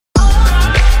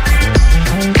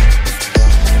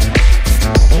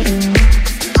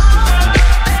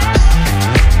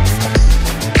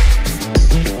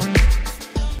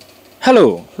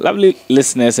Hello, lovely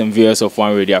listeners and viewers of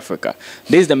One Radio Africa.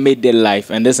 This is the Midday Life,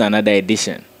 and this is another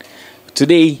edition.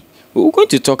 Today, we're going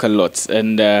to talk a lot,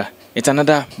 and it's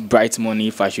another bright morning,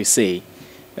 if I should say.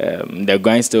 The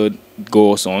grind still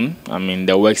goes on.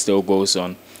 The work still goes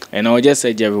on. And I would just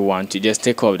urge everyone to just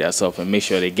take care of themselves and make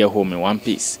sure they get home in one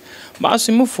piece. But as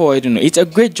we move forward, it's a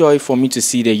great joy for me to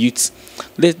see the youth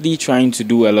lately trying to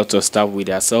do a lot of stuff with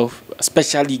themselves,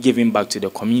 especially giving back to the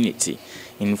community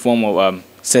in form of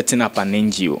setting up an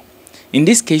NGO. In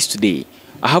this case today,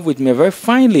 I have with me a very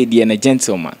fine lady and a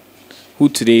gentleman who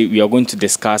today we are going to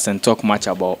discuss and talk much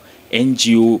about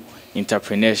NGO,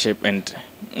 entrepreneurship, and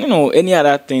any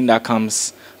other thing that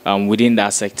comes within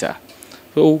that sector.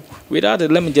 So without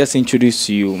it, let me just introduce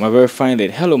to you my very fine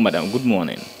lady. Hello, madam. Good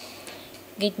morning.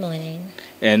 Good morning.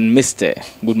 And Mr.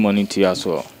 Good morning to you as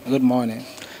well. Good morning.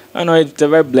 I know it's a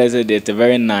very blessed day. It's a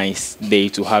very nice day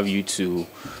to have you to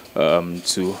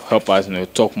help us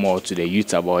talk more to the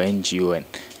youth about NGO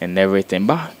and everything.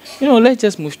 But let's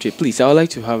just move straight. Please, I would like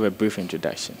to have a brief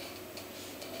introduction.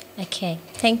 Okay,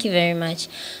 thank you very much.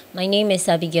 My name is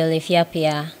Abigail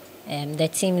Efiapia. The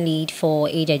team lead for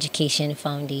Aid Education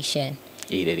Foundation.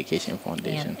 Aid Education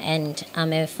Foundation. Yeah, and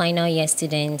I'm a final year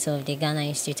student of the Ghana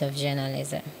Institute of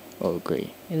Journalism. Oh, great.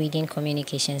 Reading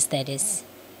Communication Studies,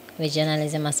 with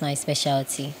journalism as my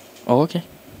specialty. Oh, okay.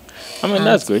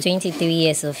 That's great. 23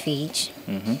 years of age.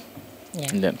 Mm-hmm. Yeah.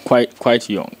 And then quite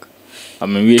young.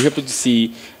 We're happy to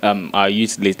see our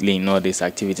youth lately in all these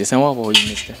activities. And what about you,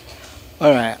 Mister?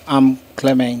 All right, I'm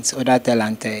Clement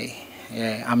Odatelante.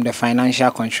 Yeah, I'm the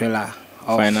financial controller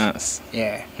of finance.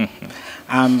 Yeah.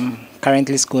 I'm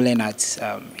currently schooling at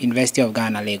University of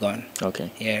Ghana, Legon.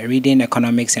 Okay. Yeah, reading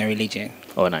economics and religion.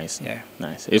 Oh, nice. Yeah.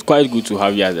 Nice. It's quite good to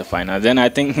have you as a finance. Then I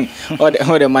think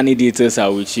all the money details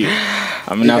are with you.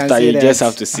 After you just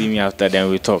have to see me after, then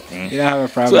we talk. You don't have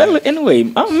a problem. So anyway,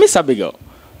 Miss Abigail,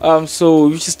 so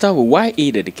we should start with why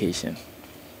aid education?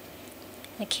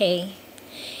 Okay.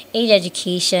 Aid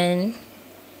education,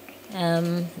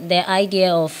 the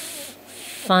idea of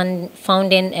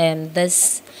founding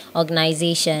this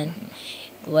organization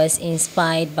was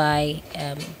inspired by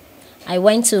I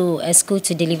went to a school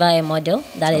to deliver a model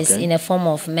that is in a form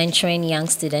of mentoring young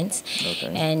students.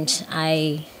 Okay. And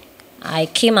I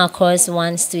came across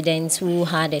one student who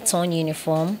had a torn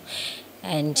uniform,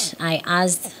 and I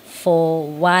asked for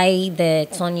why the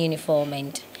torn uniform,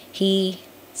 and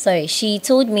she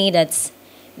told me that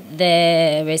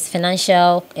there is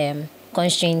financial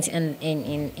constraints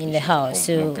in the house,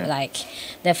 so like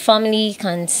the family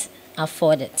can't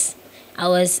afford it. I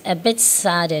was a bit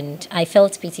sad and I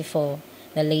felt pity for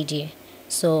the lady,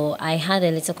 so I had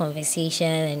a little conversation,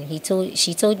 and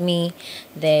she told me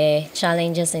the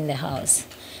challenges in the house.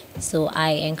 So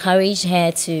I encouraged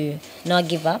her to not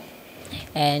give up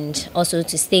and also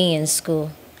to stay in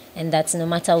school, and that no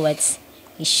matter what,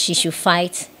 she should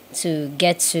fight to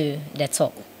get to the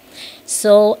top.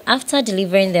 So after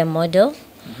delivering the model,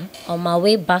 on my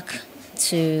way back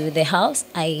to the house,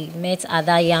 I met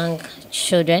other young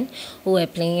children who were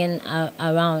playing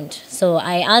around. So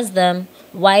I asked them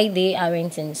why they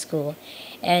aren't in school,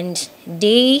 and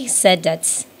they said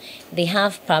that they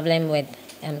have problem with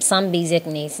some basic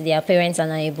needs. Their parents are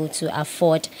not able to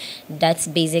afford that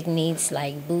basic needs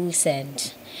like books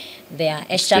and their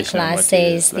extra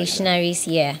classes, stationaries.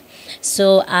 Yeah.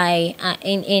 So I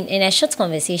in a short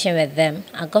conversation with them,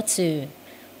 I got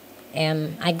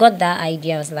that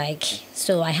idea. I was like,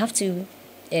 so I have to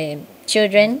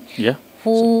children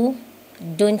who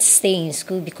don't stay in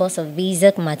school because of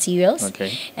basic materials.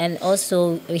 Okay. And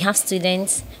also we have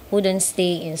students who don't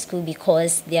stay in school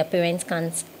because their parents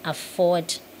can't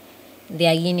afford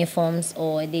their uniforms,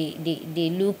 or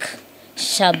they look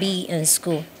shabby in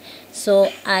school.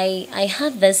 So I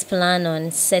had this plan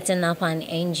on setting up an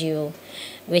NGO,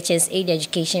 which is Aid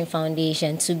Education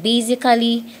Foundation, to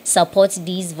basically support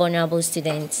these vulnerable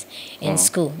students in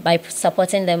school by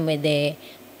supporting them with the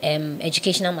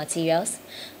educational materials,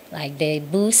 like the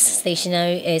books,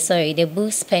 the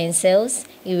books, pencils,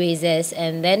 erasers,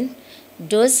 and then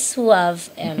those who have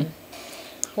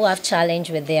challenge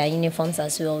with their uniforms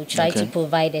as well, try to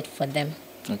provide it for them.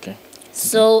 Okay.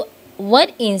 So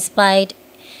what inspired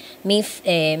me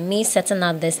setting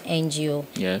up this NGO?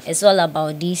 Yes. It's all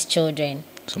about these children.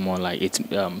 So more like it's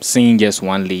seeing just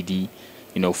one lady,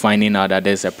 finding out that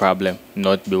there's a problem,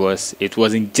 not because it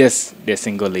wasn't just the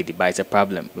single lady, but it's a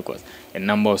problem because a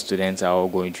number of students are all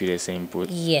going through the same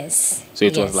process. Yes. So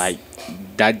it was like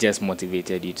that just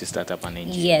motivated you to start up an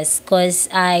NGO. Yes, because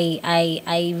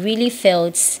I really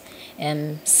felt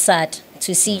sad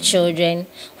to see children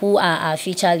who are our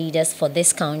future leaders for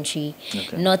this country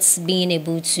not being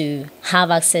able to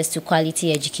have access to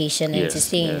quality education and to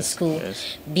stay in school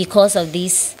because of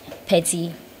these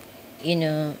petty,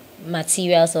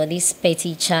 materials or these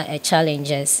petty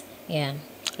challenges. Yeah.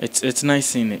 It's nice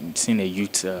seeing a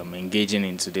youth engaging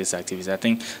into this activity. I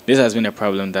think this has been a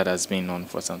problem that has been on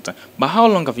for some time. But how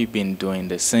long have you been doing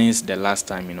this? Since the last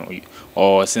time,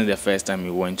 or since the first time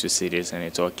you went to see this and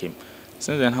it all came?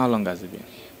 Since then, how long has it been?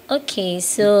 Okay,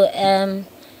 so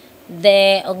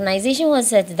the organization was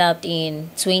set up in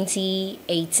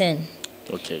 2018.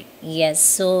 Okay. Yes,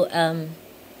 so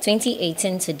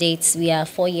 2018 to date, we are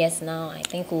 4 years now. I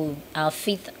think our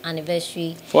 5th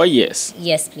anniversary. 4 years?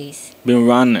 Yes, please. Been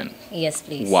running? Yes,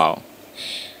 please. Wow.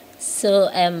 So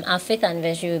our 5th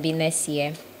anniversary will be next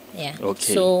year. Yeah.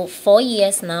 Okay. So 4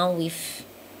 years now,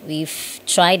 we've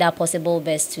tried our possible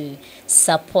best to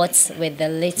support with the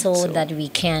little that we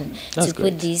can to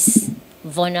put these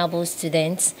vulnerable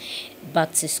students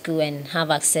back to school and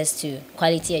have access to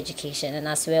quality education and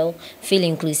as well feel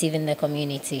inclusive in the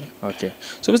community. Okay.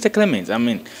 So Mr. Clemens, I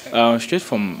mean, straight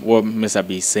from what Mr.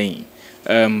 B is saying,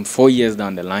 4 years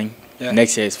down the line,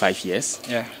 next year is 5 years.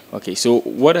 Yeah. Okay. So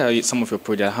what are some of your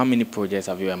projects? How many projects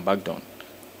have you embarked on?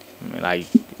 Like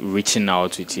reaching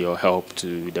out with your help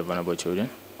to the vulnerable children?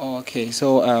 Okay,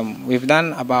 so we've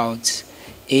done about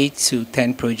 8 to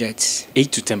 10 projects.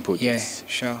 8 to 10 projects? Yeah,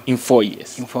 sure. In 4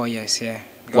 years? In 4 years, yeah.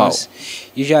 Because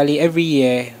usually every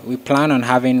year we plan on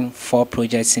having 4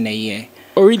 projects in a year.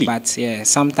 Oh, really? But yeah,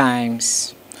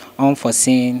 sometimes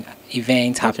unforeseen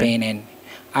events happen, and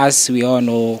as we all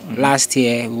know, last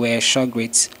year we were shocked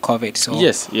with COVID. So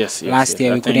yes. Last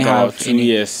year we couldn't have 2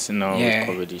 years now with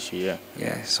COVID issue.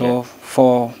 Yeah. So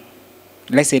for,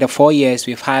 let's say, the 4 years,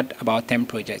 we've had about 10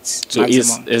 projects. So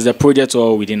is the project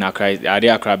all within Accra? Are they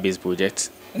Accra-based projects?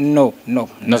 No. Not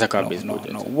Accra-based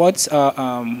projects. No. What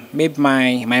maybe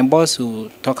my boss will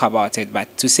talk about it,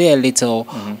 but to say a little,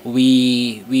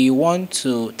 we want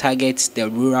to target the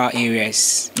rural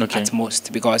areas at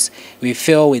most, because we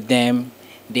feel with them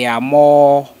they are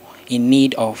more in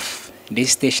need of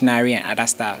this stationery and other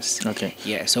stuffs. Okay.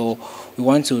 Yeah. So we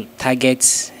want to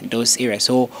target those areas.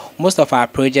 So most of our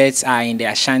projects are in the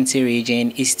Ashanti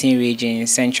region, Eastern region,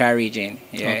 Central region.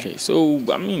 Yeah. Okay. So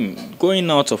I mean,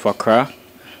 going out of Accra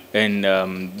and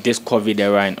this COVID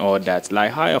era and all that,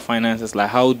 like how are your finances?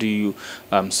 Like how do you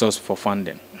source for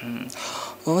funding?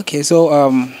 Okay.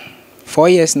 So 4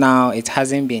 years now, it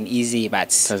hasn't been easy, but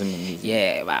It hasn't been easy.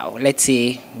 yeah, wow. Let's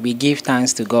say we give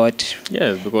thanks to God.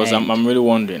 Yes, because I'm really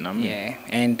wondering. Yeah,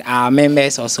 and our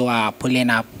members also are pulling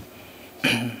up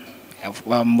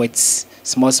with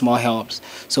small helps.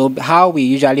 So how we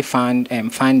usually fund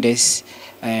this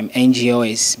NGO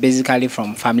is basically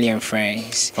from family and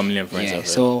friends. Family and friends. Yeah.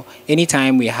 So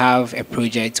anytime we have a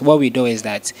project, what we do is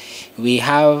that we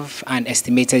have an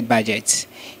estimated budget.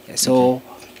 So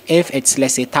if it's,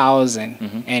 let's say,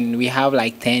 1,000 and we have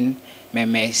like 10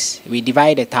 members, we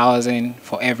divide 1,000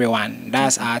 for everyone.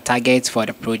 That's our target for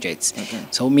the project.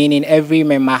 So meaning every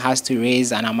member has to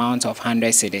raise an amount of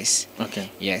 100 cedis. Okay.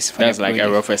 Yes. That's like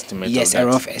a rough estimate. Yes, a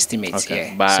rough estimate. Okay.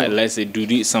 Yeah. But so, let's say, do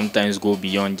these sometimes go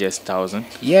beyond just 1,000?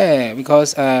 Yeah,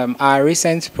 because our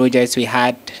recent projects we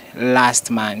had last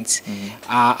month,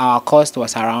 our cost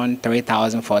was around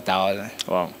 3,000, 4,000.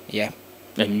 Wow. Yeah.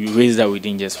 And you raise that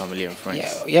within just family and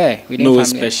friends? Yeah. No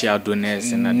special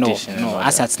donors in addition? No.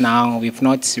 As at now, we've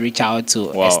not reached out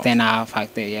to external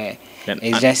factor. Yeah.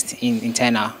 It's just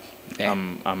internal. Yeah.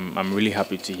 I'm really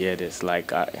happy to hear this.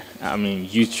 Like, I mean,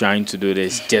 you trying to do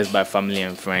this just by family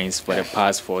and friends for the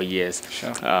past 4 years.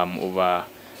 Sure. Over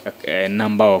a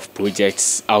number of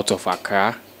projects out of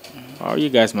Accra. Oh, you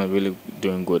guys must really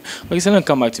doing good. Okay, so let me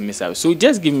come back to Miss Abby. So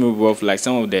just give me rough, like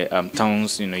some of the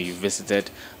towns you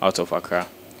visited out of Accra.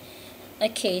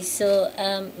 Okay, so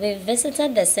we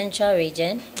visited the Central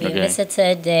region. We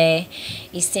visited the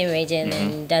Eastern region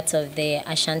and that of the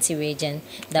Ashanti region.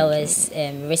 That was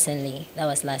recently. That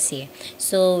was last year.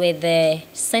 So with the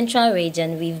Central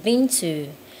region, we've been to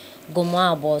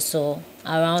Gomoa Aboso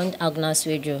around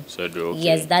GhanaStream.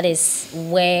 Yes,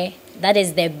 that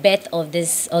is the birth of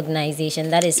this organization.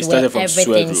 That is where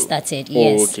everything started.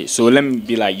 Yes. Okay. So let me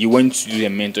be like, you went to do the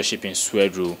mentorship in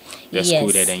Swedru, the school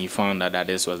there, and you found out that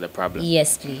this was the problem.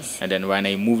 Yes, please. And then when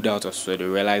I moved out of Swedru,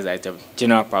 you realized that it's a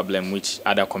general problem which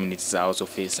other communities are also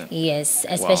facing. Yes,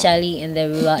 especially in the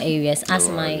rural areas, as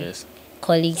my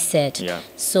colleague said. Yeah.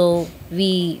 So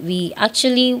we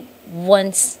actually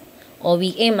want, or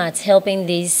we aim at helping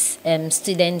these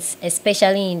students,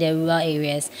 especially in the rural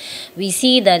areas. We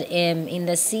see that in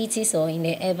the cities or in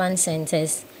the urban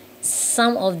centers,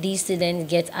 some of these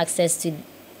students get access to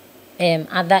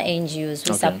other NGOs,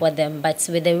 we support them, but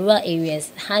with the rural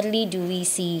areas, hardly do we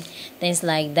see things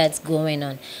like that going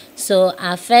on. So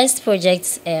our first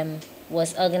project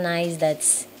was organized at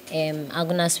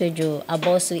GhanaStream,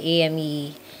 Abosu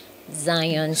AME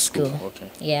Zion School. Okay.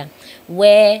 Yeah,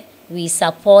 where we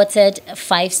supported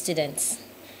 5 students.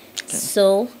 Okay.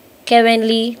 So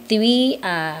currently 3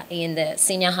 are in the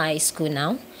senior high school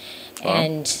now. Wow.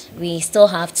 And we still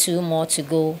have 2 more to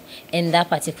go in that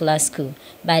particular school.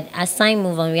 But as time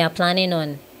moves on, we are planning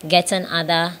on getting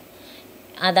other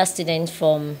students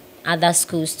from other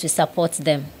schools to support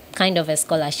them, kind of a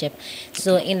scholarship.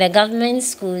 So in the government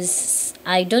schools,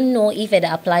 I don't know if it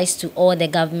applies to all the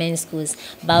government schools,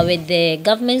 but with the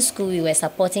government school, we were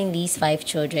supporting these 5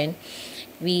 children.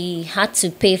 We had to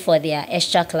pay for their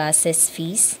extra classes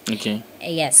fees. Okay.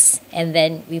 Yes, and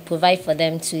then we provide for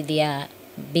them to their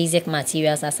basic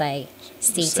materials, as I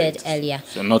stated earlier.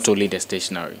 So not only the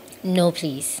stationery. No,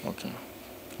 please. Okay.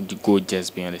 You go,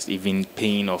 just be honest, even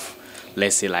paying off,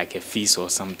 let's say, like a fees or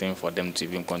something for them to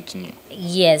even continue.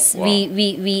 Yes. Wow.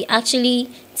 We actually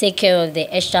take care of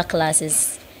the extra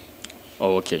classes.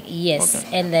 Oh, okay. Yes.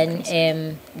 Okay. And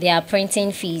then there are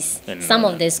printing fees. And some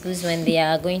of the schools, when they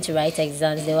are going to write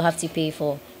exams, they will have to pay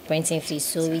for printing fees.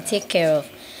 So we take care of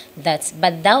that.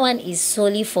 But that one is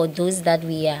solely for those that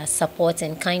we are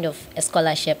supporting, kind of a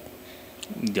scholarship.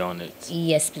 On it.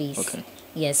 Yes, please. Okay.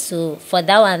 Yes, so for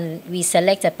that one, we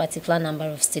select a particular number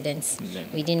of students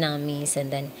within our means, and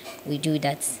then we do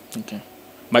that. Okay.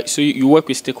 But so you work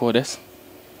with stakeholders?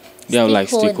 You have like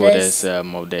stakeholders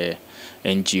of the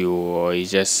NGO, or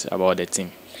it's just about the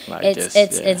team? Like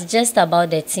it's just about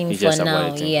the team for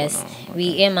now. Yes. Okay.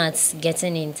 We aim at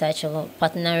getting in touch, or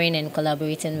partnering and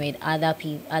collaborating with other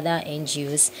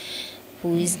NGOs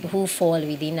who fall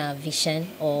within our vision,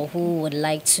 or who would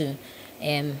like to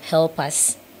help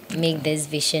us make this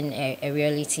vision a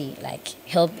reality, like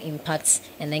help impact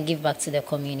and then give back to the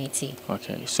community.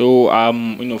 Okay, so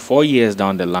 4 years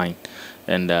down the line,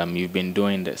 and you've been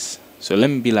doing this. So let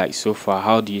me be like, so far,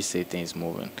 how do you see things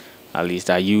moving? At least,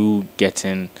 are you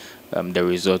getting the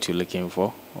result you're looking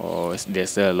for, or is there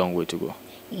still a long way to go?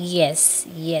 Yes.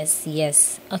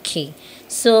 Okay,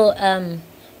 so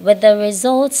with the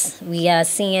results, we are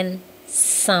seeing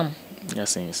some. You're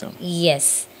seeing some.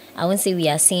 Yes, I won't say we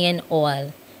are seeing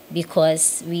all,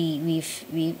 because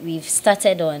we've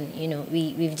started on,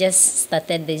 we've just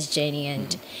started this journey,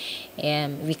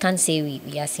 and we can't say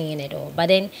we are seeing it all. But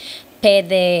then, per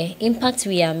the impact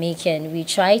we are making, we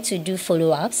try to do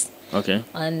follow-ups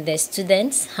on the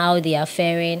students, how they are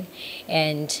faring,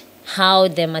 and how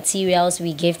the materials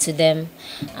we give to them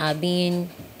are being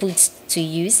put to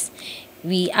use.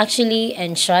 We actually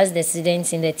entrust the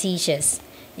students in the teachers,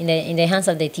 in the hands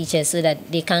of the teachers, so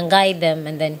that they can guide them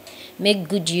and then make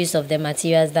good use of the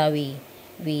materials that we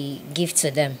give to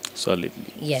them.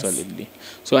 Solidly. Yes. Solidly.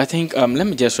 So I think let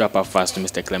me just wrap up fast,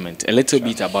 Mr. Clement, a little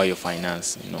bit about your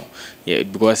finance,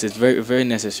 because it's very, very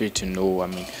necessary to know. I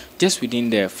mean, just within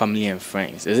the family and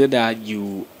friends, is it that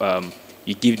you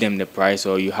give them the price,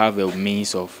 or you have a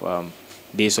means of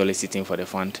they soliciting for the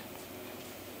fund?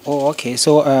 Oh, okay.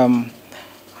 So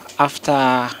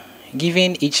after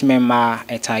giving each member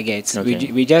a target,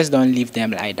 we just don't leave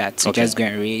them like that to just go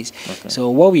and raise. So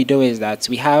what we do is that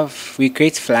we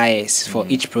create flyers for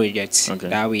each project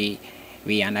that we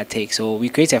undertake. So we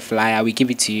create a flyer, we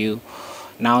give it to you.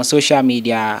 Now social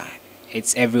media,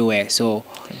 it's everywhere, so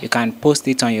you can post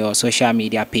it on your social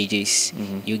media pages.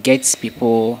 You get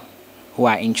people who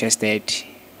are interested.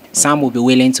 Some will be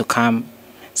willing to come,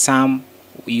 some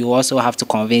you also have to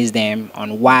convince them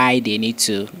on why they need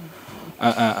to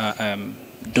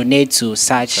donate to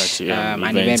such an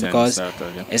event, because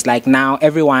it's like now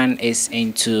everyone is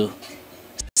into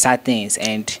certain things,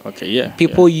 and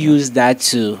people use that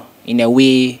to, in a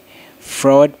way,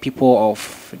 fraud people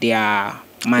of their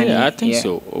money. Yeah, I think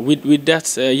so. With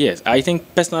that, yes, I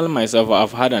think personally myself,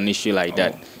 I've had an issue like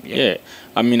that. Yeah.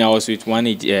 I mean, I was with one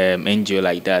NGO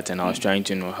like that, and I was trying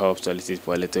to help solicit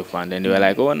for a little fund, and they were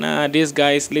like, "Oh, nah, these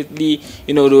guys lately,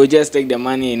 they'll just take the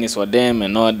money and it's for them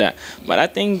and all that." But I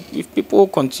think if people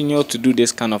continue to do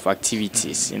this kind of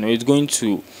activities, it's going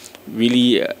to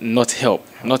really not help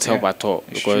at all,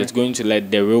 because it's going to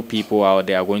let the real people out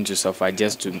there are going to suffer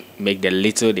just to make the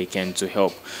little they can to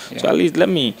help. So at least let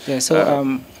me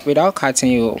without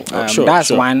cutting you,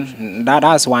 that's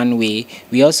one way.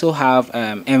 We also have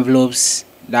envelopes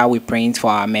that we print for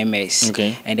our members,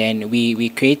 and then we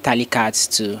create tally cards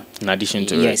to in addition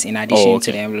to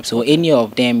to the envelope. So any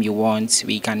of them you want,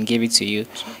 we can give it to you.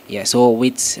 So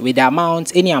with the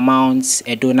amount, any amount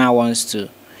a donor wants to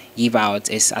give out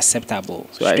is acceptable,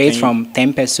 so straight from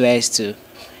 10 pesos to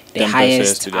the 10%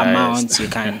 highest to the amount highest. you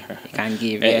can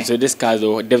give. Yeah. So this card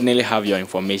will definitely have your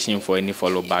information for any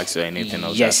follow backs or anything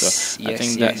of that. So I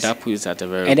think that puts at a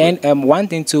very and then one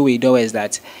thing too we do is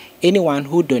that anyone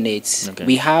who donates,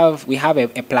 we have a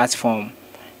platform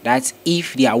that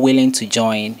if they are willing to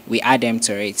join, we add them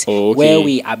to it, where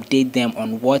we update them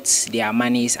on what their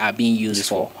monies are being used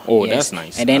for. Oh, that's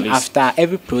nice. And then after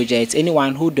every project,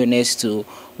 anyone who donates to,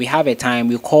 we have a time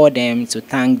we call them to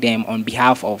thank them on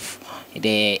behalf of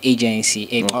the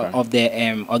agency of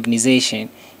the organization.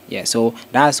 Yeah, so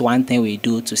that's one thing we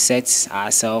do to set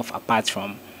ourselves apart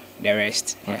from the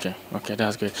rest. Okay,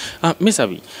 that's great. Miss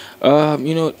Abby,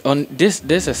 on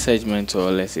this a segment,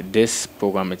 or let's say this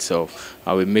program itself,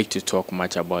 I will make to talk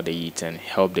much about the youth and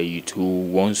help the youth who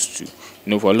wants to.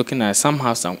 If we're looking at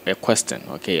a question,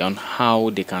 on how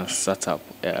they can start up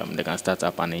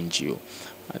an NGO.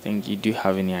 I think you do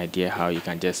have any idea how you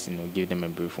can just give them a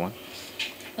brief one.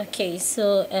 Okay,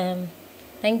 so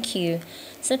thank you.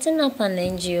 Setting up an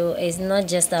NGO is not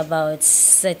just about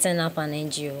setting up an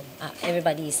NGO.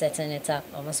 Everybody is setting it up.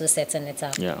 I'm also setting it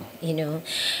up. Yeah.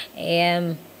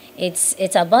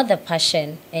 It's about the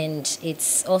passion, and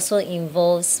it also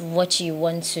involves what you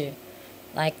want to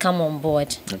come on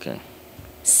board. Okay.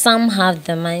 Some have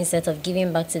the mindset of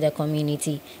giving back to the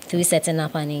community through setting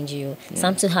up an NGO. Yeah.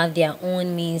 Some to have their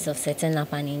own means of setting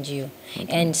up an NGO.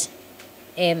 Okay.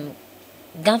 And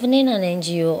governing an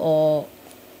NGO or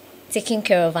taking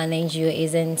care of an NGO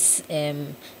isn't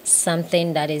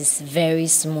something that is very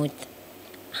smooth.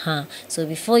 So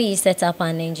before you set up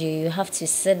an NGO, you have to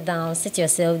sit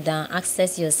yourself down,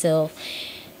 ask yourself,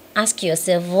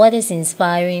 what is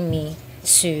inspiring me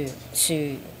to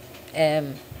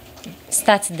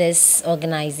start this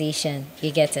organization?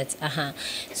 You get it?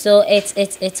 So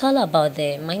it's all about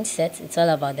the mindset. It's all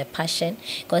about the passion.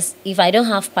 Because if I don't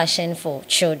have passion for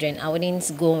children, I wouldn't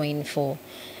go in for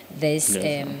this.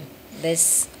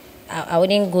 I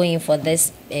wouldn't go in for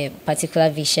this particular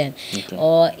vision. Okay.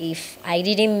 Or if I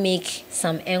didn't make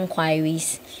some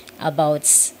inquiries about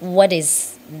what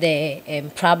is the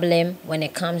problem when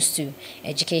it comes to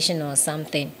education or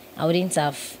something, I wouldn't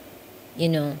have,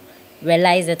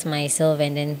 realized it myself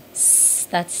and then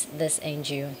start this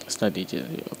NGO.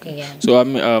 Okay. Yeah. So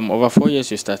over 4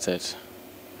 years you started.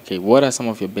 Okay, what are some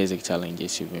of your basic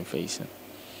challenges you've been facing?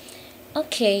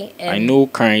 Okay. I know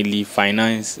currently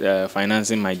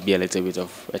financing might be a little bit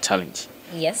of a challenge.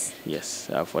 Yes. Yes,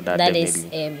 for that. That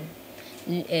definitely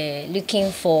is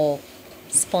looking for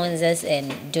sponsors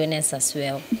and donors as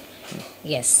well.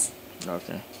 Yes.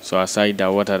 Okay. So aside that,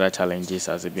 what other challenges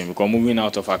has it been? Because moving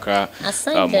out of Accra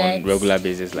on regular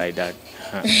basis like that,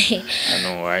 I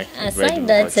know, right? Aside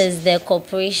that is the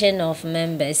cooperation of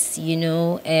members. You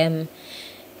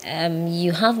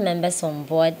have members on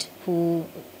board who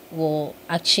will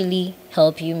actually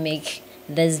help you make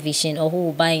this vision, or who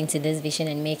will buy into this vision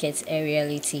and make it a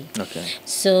reality. Okay.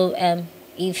 So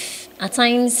if at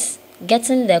times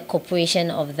getting the cooperation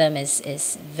of them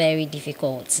is very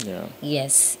difficult. Yeah.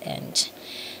 Yes, and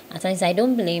at times I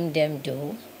don't blame them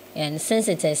though. And since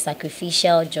it's a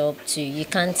sacrificial job too, you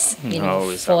can't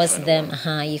force them.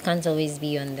 You can't always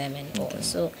be on them and all. Okay.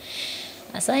 So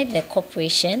aside the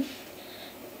cooperation,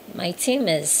 my team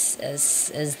is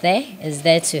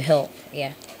there to help.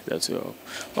 Yeah. That's all.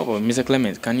 Oh, but Mr.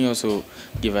 Clement, can you also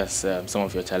give us some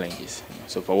of your challenges?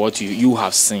 So for what you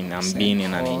have seen and being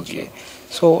in an NGO.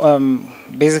 So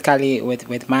basically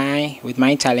with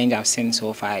my challenge I've seen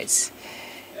so far is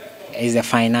the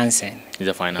financing.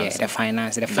 The financing. Yeah,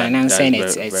 the financing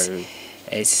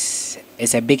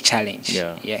it's a big challenge.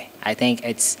 Yeah. Yeah. I think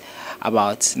it's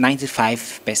about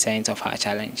 95% of our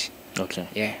challenge. Okay.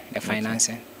 Yeah, the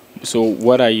financing. Okay. So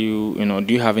what are you,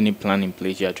 do you have any plan in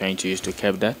place you are trying to use to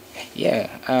curb that? Yeah.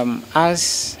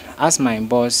 As my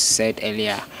boss said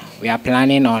earlier, we are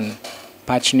planning on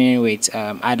partnering with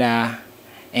other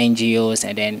NGOs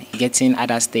and then getting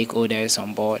other stakeholders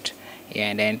on board.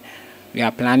 Yeah, and then we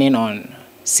are planning on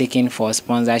seeking for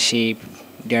sponsorship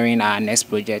during our next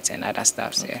project and other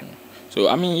stuff. Okay. Yeah.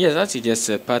 So, yes, that's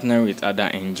just partner with other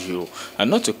NGO.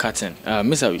 Not to cut in,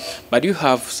 Ms. Awi, but you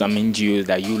have some NGOs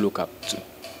that you look up to.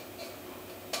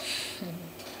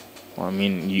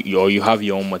 You have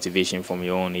your own motivation from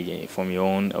your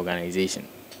own organization.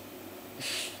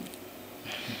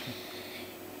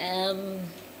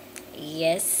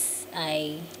 Yes,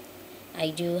 I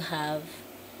do have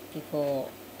people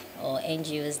or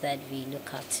NGOs that we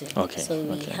look up to. Okay. So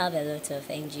we have a lot of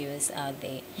NGOs out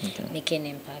there making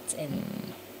impact,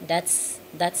 and that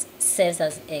serves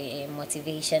as a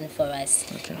motivation for us.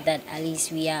 Okay. That at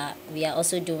least we are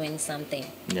also doing something.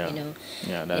 Yeah.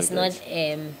 Yeah, it's not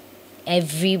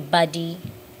everybody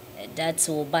that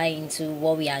will buy into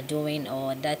what we are doing,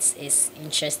 or that is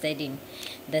interested in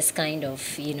this kind of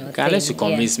Unless you thing.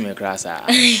 convince me, class,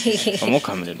 I'm not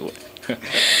coming to do it.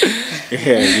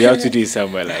 Yeah, you have to do it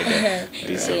somewhere like that.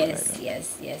 Do somewhere like that.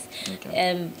 Yes.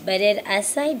 Okay. But then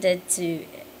aside that, too,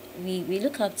 we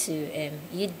look up to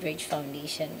Youth Bridge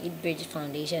Foundation. Youth Bridge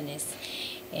Foundation is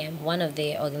one of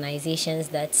the organizations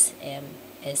that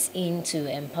is in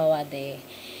to empower the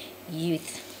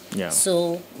youth. Yeah.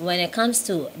 So when it comes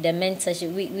to the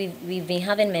mentorship, we've been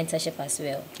having mentorship as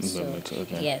well. So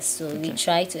Okay. yes, so we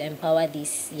try to empower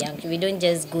these young. We don't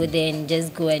just go there and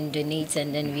just go and donate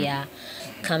and then we are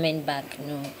coming back.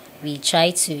 No, we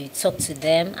try to talk to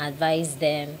them, advise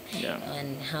them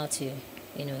on how to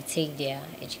take their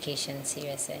education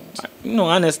serious. And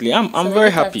honestly, I'm so very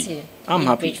look up happy. to I'm Youth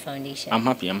happy. Bridge Foundation. I'm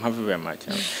happy very much.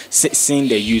 Seeing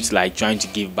the youth like trying to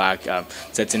give back,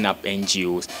 setting up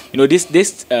NGOs.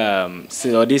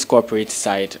 This corporate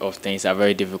side of things are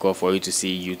very difficult for you to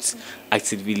see youths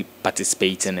actively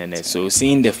participating in it. So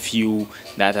seeing the few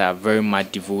that are very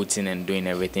much devoting and doing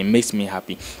everything makes me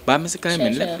happy. But Mr.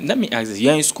 Kariman, Sure. let me ask this: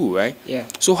 you're in school, right? Yeah.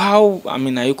 So how? Are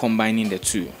you combining the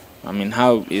two?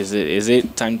 How is it? Is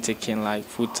it time taking, like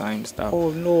full time stuff?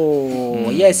 Oh no.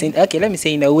 Yes. Okay. Let me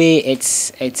say, in a way,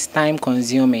 it's time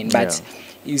consuming. But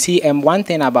you see, one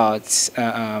thing about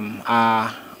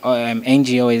our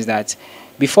NGO is that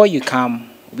before you come,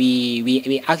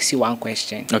 we ask you one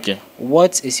question. Okay.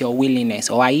 What is your willingness,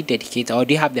 or are you dedicated, or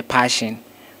do you have the passion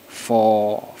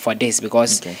for this?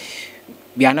 Because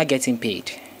we are not getting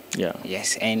paid. Yeah.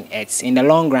 Yes, and it's in the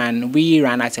long run we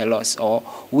run at a loss, or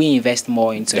we invest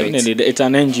more into Definitely, it. it's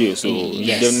an NGO, so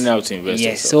Yes. you don't know how to invest.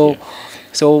 Yes, yourself,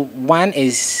 so one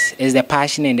is the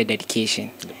passion and the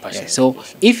dedication. passion and So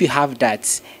dedication. if you have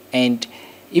that, and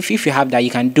if you have that,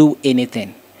 you can do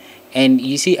anything. And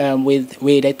you see, with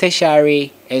the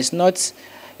tertiary, it's not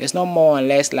more or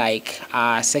less like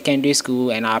our secondary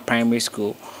school and our primary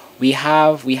school. We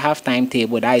have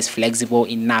timetable that is flexible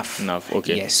enough.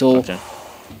 Okay. Yes, so. Okay.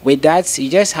 With that, you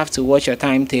just have to watch your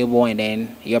timetable and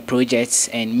then your projects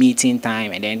and meeting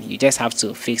time, and then you just have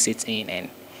to fix it in and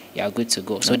you're good to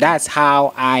go. So that's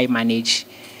how I manage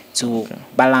to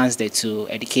balance the two,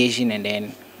 education and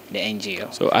then the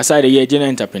NGO. So aside, you're a general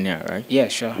entrepreneur, right? Yeah,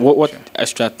 sure. What sure.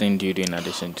 extra thing do you do in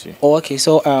addition to? Oh, okay.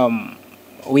 So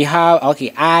we have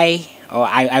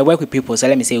I work with people, so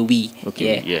let me say we.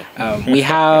 Okay. Yeah. We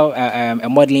have a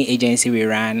modeling agency we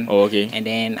run. Oh, okay. And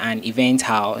then an event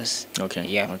house. Okay.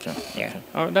 Yeah. Okay. Yeah. Okay.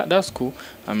 Oh, that's cool.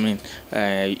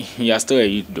 You are still a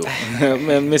youth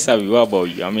though. Miss Abby, what about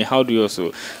you? How do you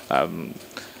also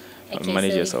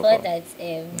manage yourself? Before that,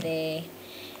 the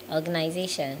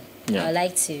organization, I would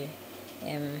like to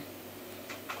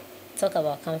talk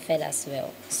about Comfort as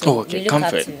well. So okay. we look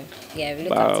Comfort. up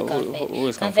to Comfort. Who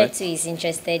is Comfort too is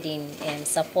interested in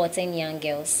supporting young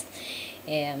girls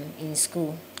in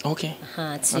school. Okay.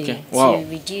 To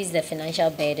reduce the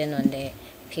financial burden on the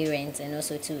parents, and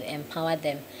also to empower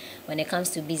them when it comes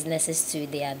to businesses too.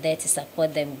 They are there to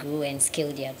support them grow and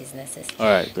scale their businesses. All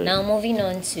right. Great. Now moving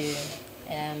on to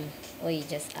what you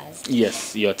just asked.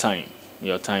 Yes, your time,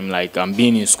 like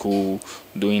being in school,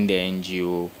 doing the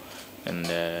NGO, and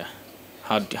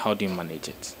how do you manage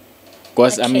it?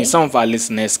 Because some of our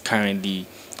listeners currently,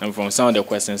 and from some of the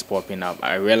questions popping up,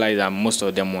 I realize that most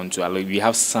of them want to. We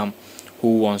have some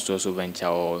who wants to also venture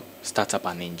or start up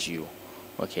an NGO.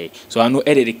 Okay, so I know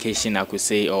education, I could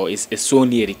say, or it's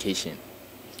only education.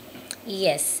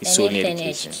 Yes, it's anything only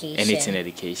education. Anything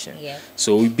education. Yeah.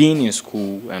 So being in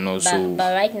school and also.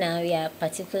 But right now we are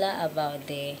particular about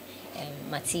the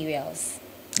materials.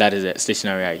 That is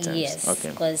stationary items. Yes. Okay.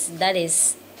 Because that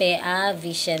is per our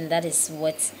vision. That is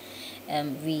what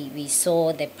we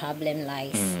saw the problem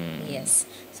lies. Yes.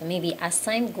 So maybe as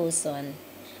time goes on,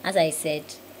 as I said,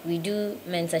 we do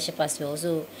mentorship as well.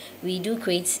 So we do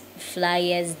create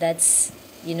flyers that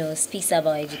speaks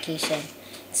about education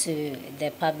to the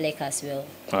public as well.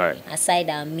 All right. Aside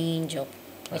our main job,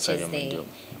 which Aside is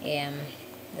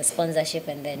the sponsorship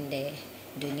and then the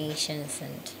donations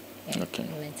and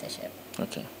mentorship.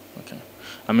 Okay.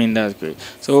 That's great.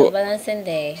 So balancing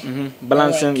the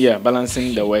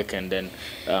balancing the work and then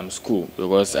school,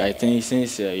 because I think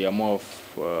since you're more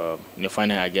of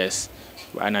finance, I guess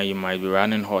right now you might be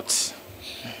running hot.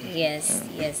 Yes.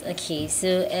 Okay.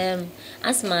 So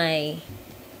as my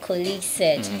colleague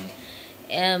said,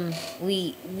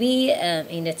 we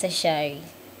in the tertiary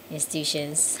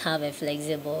institutions have a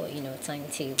flexible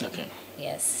timetable. Okay.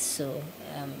 Yes. So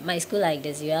my school like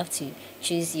this, you have to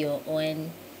choose your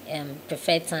own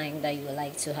preferred time that you would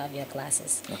like to have your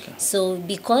classes. Okay. So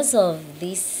because of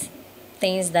these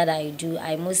things that I do,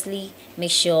 I mostly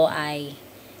make sure I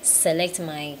select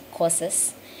my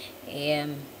courses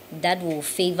that will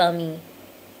favor me.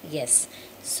 Yes.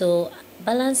 So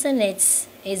balancing it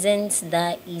isn't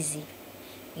that easy.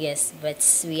 Yes,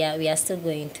 but we are still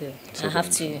going through. I have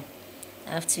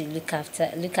to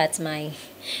look at my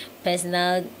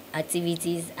personal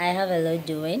activities. I have a lot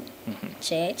doing.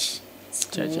 Church,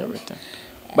 school, Church, everything.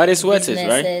 But it's worth it,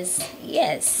 right? businesses.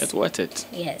 Yes. It's worth it.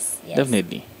 Yes.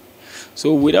 Definitely.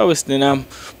 So without wasting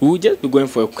we will just be going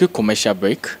for a quick commercial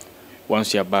break.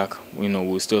 Once you're back,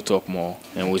 we'll still talk more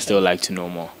and we'll still like to know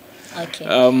more. Okay.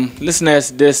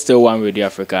 Listeners, there's still One Radio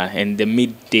Africa and the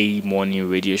midday morning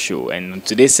radio show. And in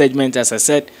today's segment, as I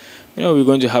said, we're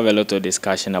going to have a lot of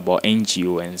discussion about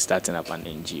NGO and starting up an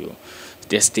NGO.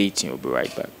 Just stay tuned. We'll be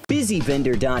right back.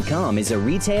 BusyVendor.com is a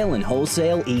retail and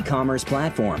wholesale e-commerce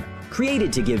platform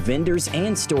created to give vendors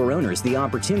and store owners the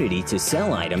opportunity to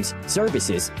sell items,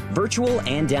 services, virtual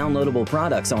and downloadable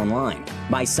products online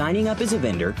by signing up as a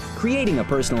vendor, creating a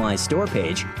personalized store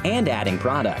page, and adding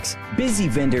products.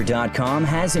 BusyVendor.com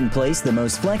has in place the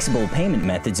most flexible payment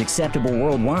methods acceptable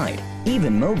worldwide,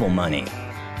 even mobile money.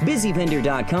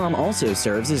 BusyVendor.com also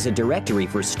serves as a directory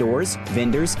for stores,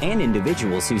 vendors, and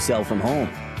individuals who sell from home.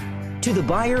 To the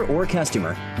buyer or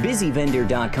customer,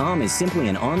 BusyVendor.com is simply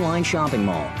an online shopping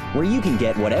mall where you can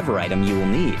get whatever item you will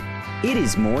need. It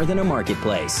is more than a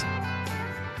marketplace.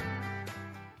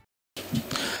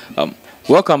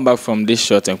 Welcome back from this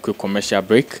short and quick commercial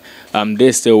break.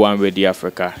 There's still One Radio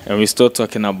Africa, and we're still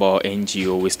talking about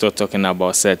NGO. We're still talking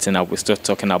about setting up. We're still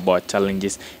talking about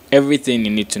challenges, everything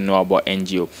you need to know about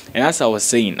NGO. And as I was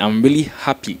saying, I'm really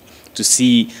happy to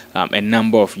see a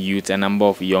number of youth, a number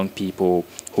of young people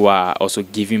who are also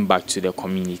giving back to the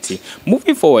community.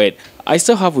 Moving forward, I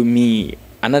still have with me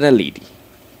another lady,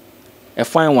 a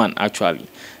fine one actually,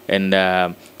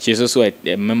 and she's also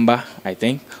a member, I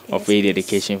think, of Aid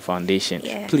Education Foundation.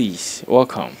 Yeah. Please,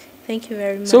 welcome. Thank you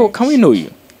very much. So, can we know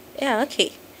you? Yeah,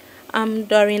 okay. I'm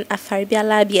Doreen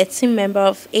Afaribialabi, a team member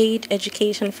of Aid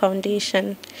Education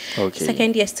Foundation. Okay.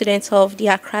 Second year student of the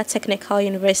Accra Technical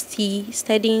University,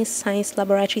 studying Science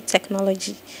Laboratory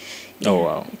Technology. Oh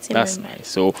wow, that's nice.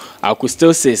 So I could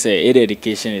still say Aid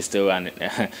Education is still an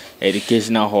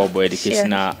educational hub or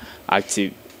educational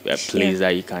active place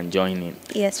that you can join in.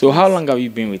 Yes. So how long have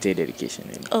you been with Aid Education?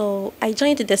 Oh, I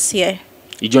joined this year.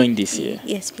 You joined this year?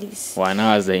 Yes, please. Wow,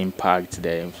 now has the impact,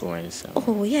 the influence?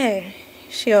 Oh yeah,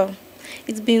 sure.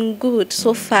 It's been good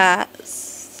so far.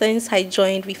 Since I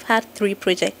joined, we've had 3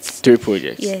 projects. 3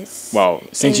 projects? Yes. Wow,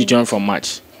 since you joined from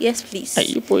March? Yes, please. Hey,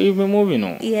 you've been moving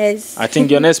on. Yes. I think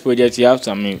your next project you have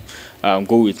to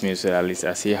go with me so that at least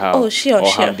I see how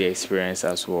have the experience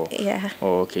as well. Yeah.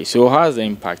 Oh, okay. So how's the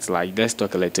impact like? Let's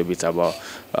talk a little bit about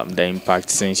the impact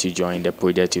since you joined the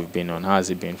project you've been on. How's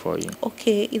it been for you?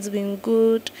 Okay, it's been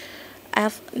good.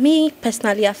 Me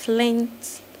personally, I've learned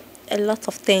a lot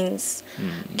of things,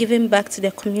 giving back to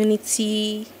the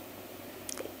community.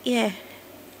 Yeah.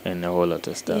 And a whole lot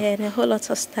of stuff. Yeah, and a whole lot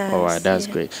of stuff. All right, that's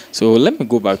great. So let me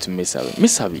go back to Miss Abby.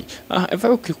 Miss Abby, a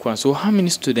very quick one. So how many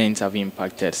students have you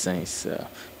impacted since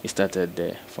you started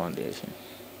the foundation?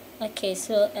 Okay,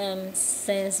 so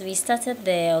since we started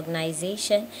the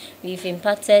organization, we've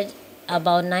impacted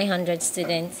about 900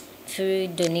 students through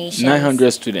donations.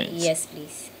 900 students? Yes,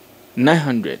 please.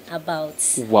 900? About.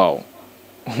 Wow.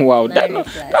 Wow,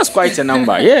 that's quite a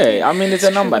number. Yeah, I mean, it's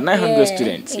a number. 900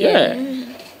 students. Yeah.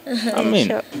 I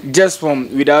mean, just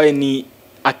from without any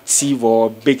active or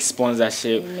big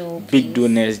sponsorship, big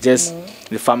donors, just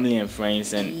the family and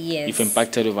friends, and you've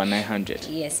impacted over 900.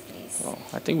 Yes, please. Wow,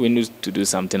 I think we need to do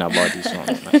something about this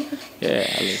one. Yeah,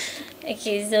 at least.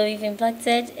 Okay, so we've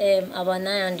impacted about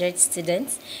 900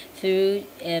 students through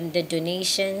the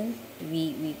donation,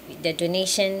 the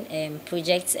donation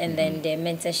projects, and then the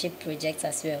mentorship projects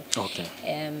as well. Okay.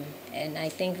 And I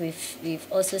think we've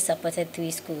also supported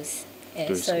 3 schools.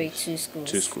 2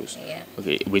 schools. 2 schools. Yeah.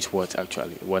 Okay, which what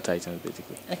actually? What items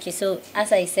basically? Okay, so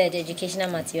as I said, educational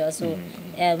materials. So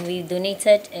we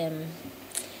donated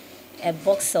a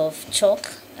box of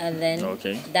chalk and then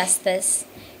dusters.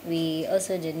 We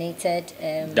also donated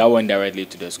that went directly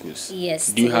to the schools.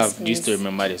 Yes. Do you still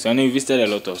remember this? I know you visited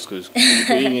a lot of schools. Do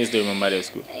you even still remember the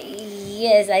school?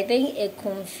 Yes, I think a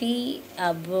Kumfi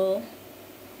Abro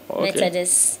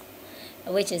Methodist,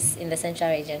 which is in the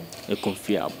central region. A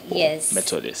Kumfi Yes.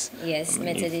 Methodist. Yes,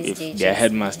 Methodist. If their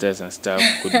headmasters and staff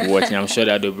could be watching, I'm sure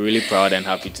that they'll be really proud and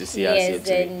happy to see us here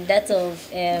today. Yes, and that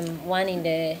of one in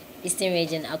the eastern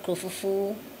region,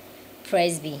 Akrofufu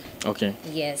Presby. Okay.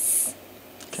 Yes.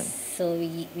 Okay. So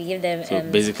we give them So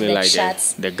basically, the like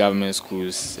charts. the government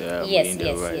schools Yes, in the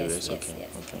yes, rural yes, areas. yes, Okay, yes.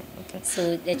 okay, okay.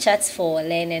 So the charts for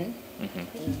learning,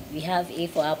 we have A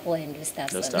for Apple and those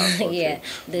stuff. Those stuff, okay. Yeah,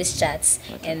 those charts,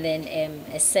 Okay. and then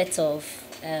a set of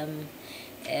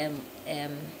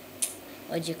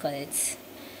what do you call it?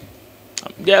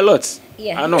 There are lots.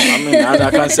 Yeah. I know. I mean,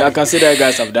 I can see that you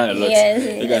guys have done a lot.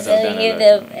 Yes, You guys so have done we a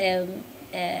gave lot.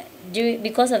 them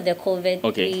because of the COVID,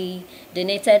 Okay. we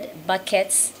donated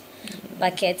buckets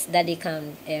that they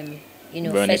can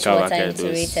Veronica fetch water bucket, into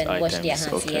those it and wash their items.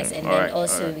 hands. Okay. Yes, and All then right,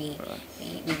 also all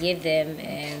right, we gave them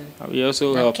We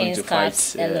also helping to napkins, fight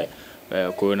scarves, a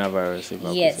lot. coronavirus. If I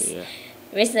could Yes. say, yeah.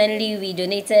 Recently, we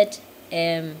donated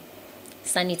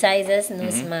sanitizers,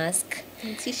 nose Mm-hmm. mask,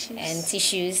 And tissues. and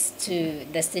tissues to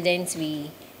the students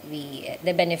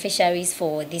the beneficiaries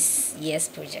for this year's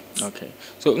project. Okay.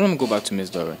 So let me go back to Miss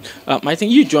Doran. I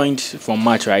think you joined from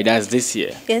March, right? That's this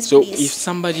year. Yes, So please. if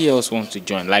somebody else wants to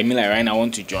join, like me, like right now, I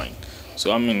want to join.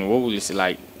 So I mean, what will you say?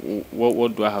 Like,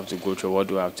 what do I have to go through? What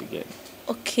do I have to get?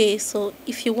 Okay, so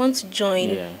if you want to join,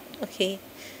 Yeah. okay,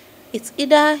 it's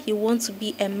either you want to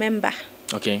be a member,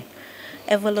 Okay.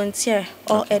 a volunteer,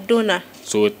 or a donor.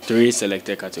 So 3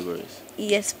 selected categories.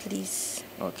 Yes, please.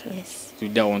 Okay. Yes. So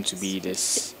that want to be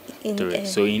this In, 3.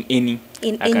 So in any,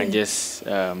 in I can any. just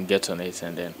get on it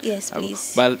and then. Yes, I will-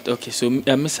 please. But okay, so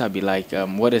Miss Abby, like,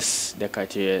 what is the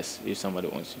criteria if somebody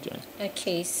wants to join?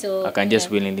 Okay, so I can just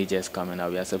willingly just come and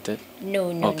I'll be accepted. No.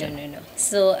 Okay.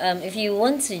 So if you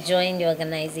want to join the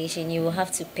organization, you will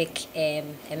have to pick a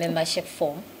membership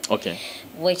form, Okay.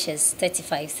 which is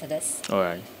 35 cedis. All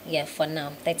right. Yeah, for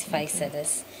now, 35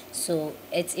 cedis. So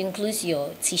it includes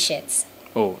your T-shirts.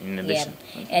 Oh, in Yeah, addition.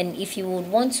 and if you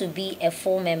would want to be a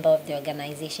full member of the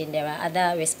organization, there are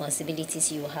other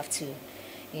responsibilities you will have to,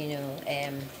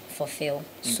 fulfill.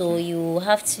 So you will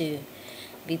have to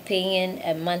be paying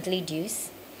a monthly dues,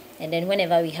 and then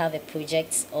whenever we have a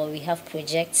project or we have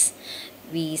projects,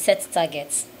 we set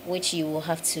targets, which you will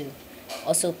have to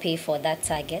also pay for that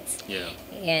target, Yeah.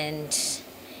 and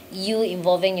you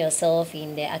involving yourself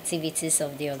in the activities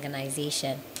of the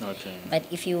organization. Okay. But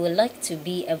if you would like to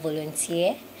be a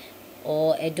volunteer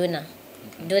or a donor,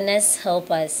 donors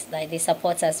help us, like they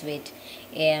support us with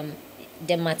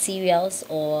the materials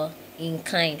or in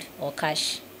kind or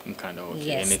cash. Kind of okay.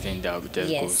 Yes. Anything that just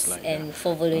Yes, goes like and that.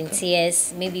 for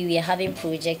volunteers, maybe we are having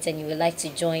projects and you would like to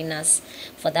join us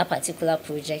for that particular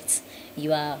project,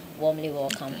 you are warmly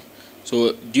welcome.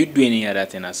 So do you do any other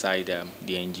thing aside the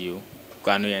NGO?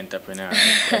 I know you're entrepreneur,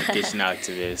 educational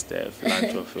activist,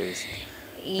 philanthropist.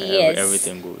 Yes.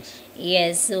 Everything goes.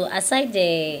 Yes, so aside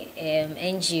the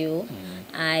NGO,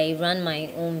 I run my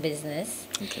own business.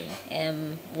 Okay.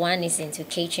 One is into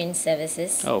catering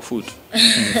services. Oh, food.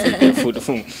 Food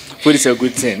is a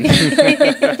good thing.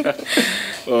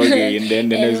 Okay, and then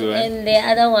the next one. And the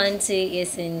other one too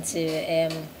is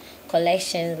into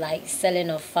collections, like selling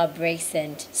of fabrics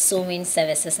and sewing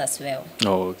services as well.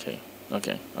 Oh, okay.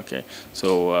 Okay.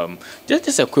 So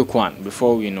just a quick one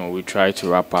before we try to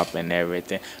wrap up and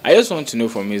everything. I just want to know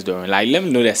from Miss Doran, like, let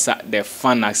me know the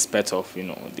fun aspect of do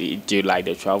you like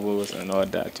the travels and all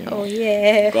that. Oh,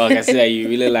 yeah. Because I can see that you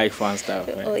really like fun stuff.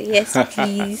 Right? Oh, yes,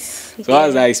 please. So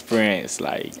how's that experience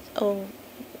like? Oh,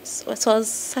 it was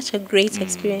such a great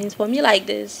experience for me. Like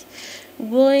this,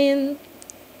 going,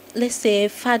 let's say,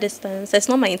 far distance. That's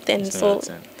not my intent. It's So not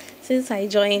your turn. since I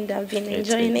joined, I've been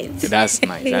enjoying it. That's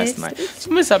nice. That's Yes. nice. So,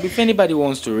 Miss Abby, if anybody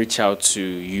wants to reach out to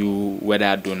you,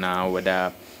 whether donor,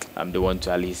 whether they want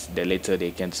to, at least the later they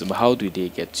can. So, how do they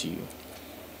get to you?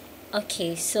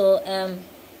 Okay, so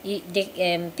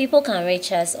people can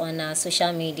reach us on our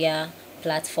social media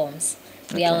platforms.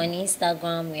 We are on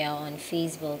Instagram, we are on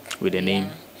Facebook. With the we name?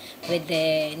 are- With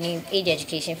the name Age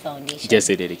Education Foundation. Just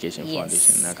a dedication Yes.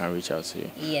 foundation. I can reach out to you.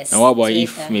 Yes. And what about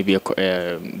if Twitter. maybe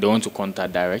they want to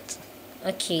contact direct?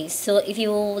 Okay, so if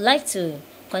you would like to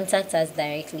contact us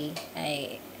directly,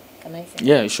 can I say?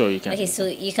 Yeah, sure, you can. Okay, so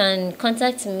you can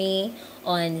contact me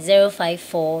on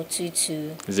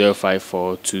 05422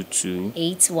 05422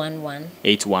 811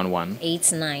 811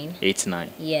 89. 89.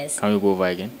 Yes. Can we go over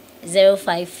again?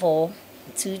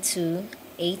 05422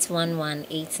 811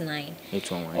 89.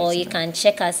 811. Or you can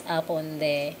check us up on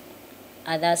the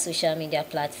other social media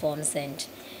platforms and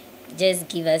just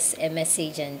give us a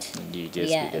message, and You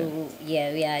just yeah, be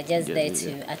there. we are just Just there be to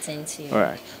there. attend to you. All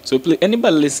right. So please,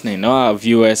 anybody listening, our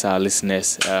viewers, our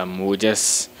listeners, we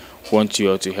just want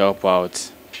you all to help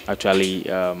out. Actually,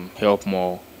 help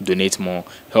more, donate more,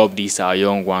 help these our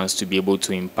young ones to be able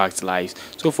to impact lives.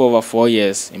 So for over 4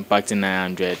 years, impacting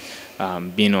 900,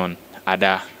 being on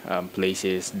other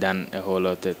places, done a whole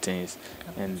lot of things,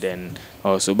 and then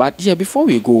also. But yeah, before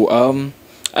we go,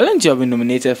 I learned you have been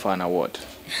nominated for an award.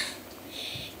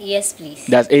 Yes, please.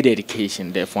 That's Aid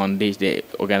Education, the foundation, the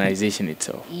organization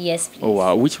itself. Yes, please. Oh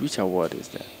wow, which award is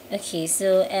that? Okay,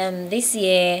 so this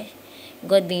year,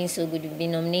 God being so good, we've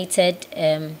been nominated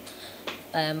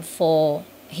for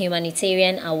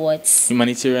humanitarian awards.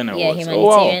 Humanitarian Yeah, awards.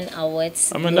 humanitarian Oh, wow.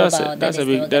 awards. I mean, global. that's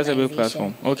a big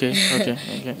platform. Okay, okay,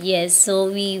 okay. Yes, so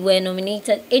we were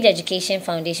nominated. Age Education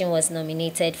Foundation was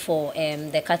nominated for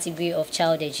the category of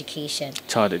child education.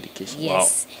 Child education.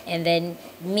 Yes, Wow. and then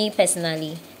me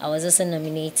personally, I was also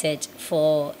nominated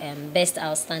for Best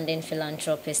Outstanding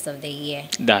Philanthropist of the Year.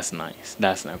 That's nice.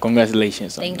 That's nice.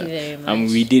 Congratulations on Thank that. you very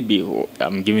much. We did be.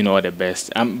 I'm giving all the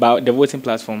best. About the voting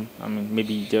platform. I mean,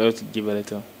 maybe just give a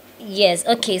little. Yes.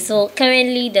 Okay. So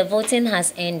currently the voting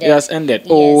has ended. It has ended.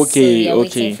 Yes, Oh, so we okay, are okay.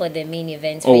 waiting for the main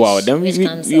event. Oh which, wow. Then which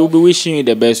comes we'll off. be wishing you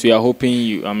the best. We are hoping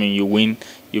you. I mean, you win.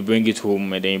 You bring it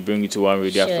home, and then you bring it to One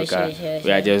Radio Sure, Africa. sure,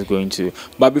 We are just going to.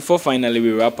 But before finally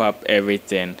we wrap up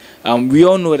everything, we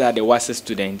all know that the WASA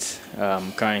students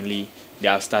currently they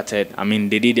have started. I mean,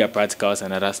 they did their practicals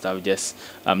and other stuff just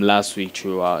last week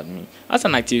throughout. I mean, as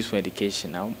an activist for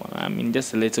education, I mean,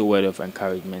 just a little word of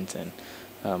encouragement and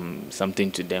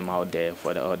something to them out there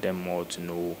for them all to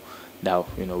know that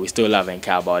we still love and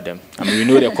care about them. I mean, we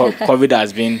know the COVID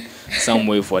has been some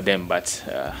way for them, but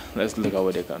let's look at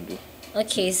what they can do.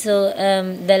 Okay, so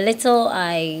the little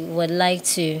I would like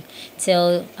to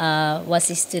tell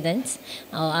WASI students,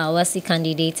 our WASI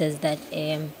candidates, is that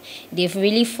they've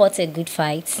really fought a good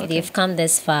fight. Okay. They've come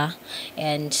this far,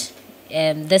 and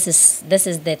this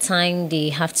is the time they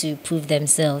have to prove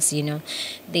themselves.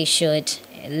 They should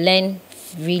learn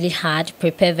really hard,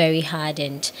 prepare very hard,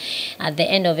 and at the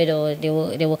end of it all, they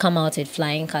will come out with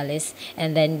flying colors,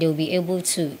 and then they'll be able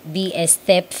to be a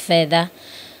step further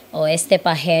or a step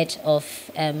ahead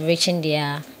of reaching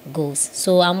their goals.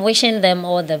 So I'm wishing them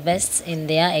all the best in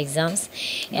their exams,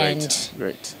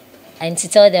 Great. and to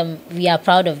tell them we are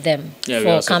proud of them Yeah, we are for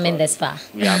also coming proud. this far.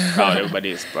 We are proud.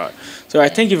 Everybody is proud. So I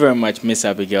thank you very much, Miss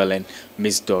Abigail and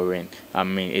Miss Doreen. I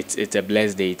mean, it's a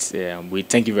blessed day. We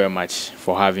thank you very much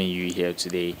for having you here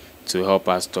today to help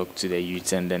us talk to the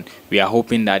youth, and then we are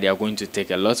hoping that they are going to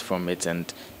take a lot from it,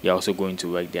 and they are also going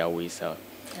to work their ways out.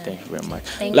 Thank you very much.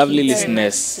 Thank Lovely you very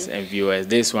listeners and viewers.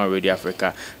 This is One Radio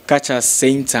Africa. Catch us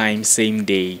same time, same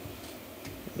day,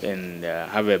 and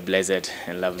have a blessed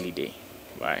and lovely day.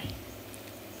 Bye.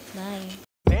 Bye.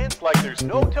 Dance like there's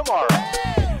no tomorrow.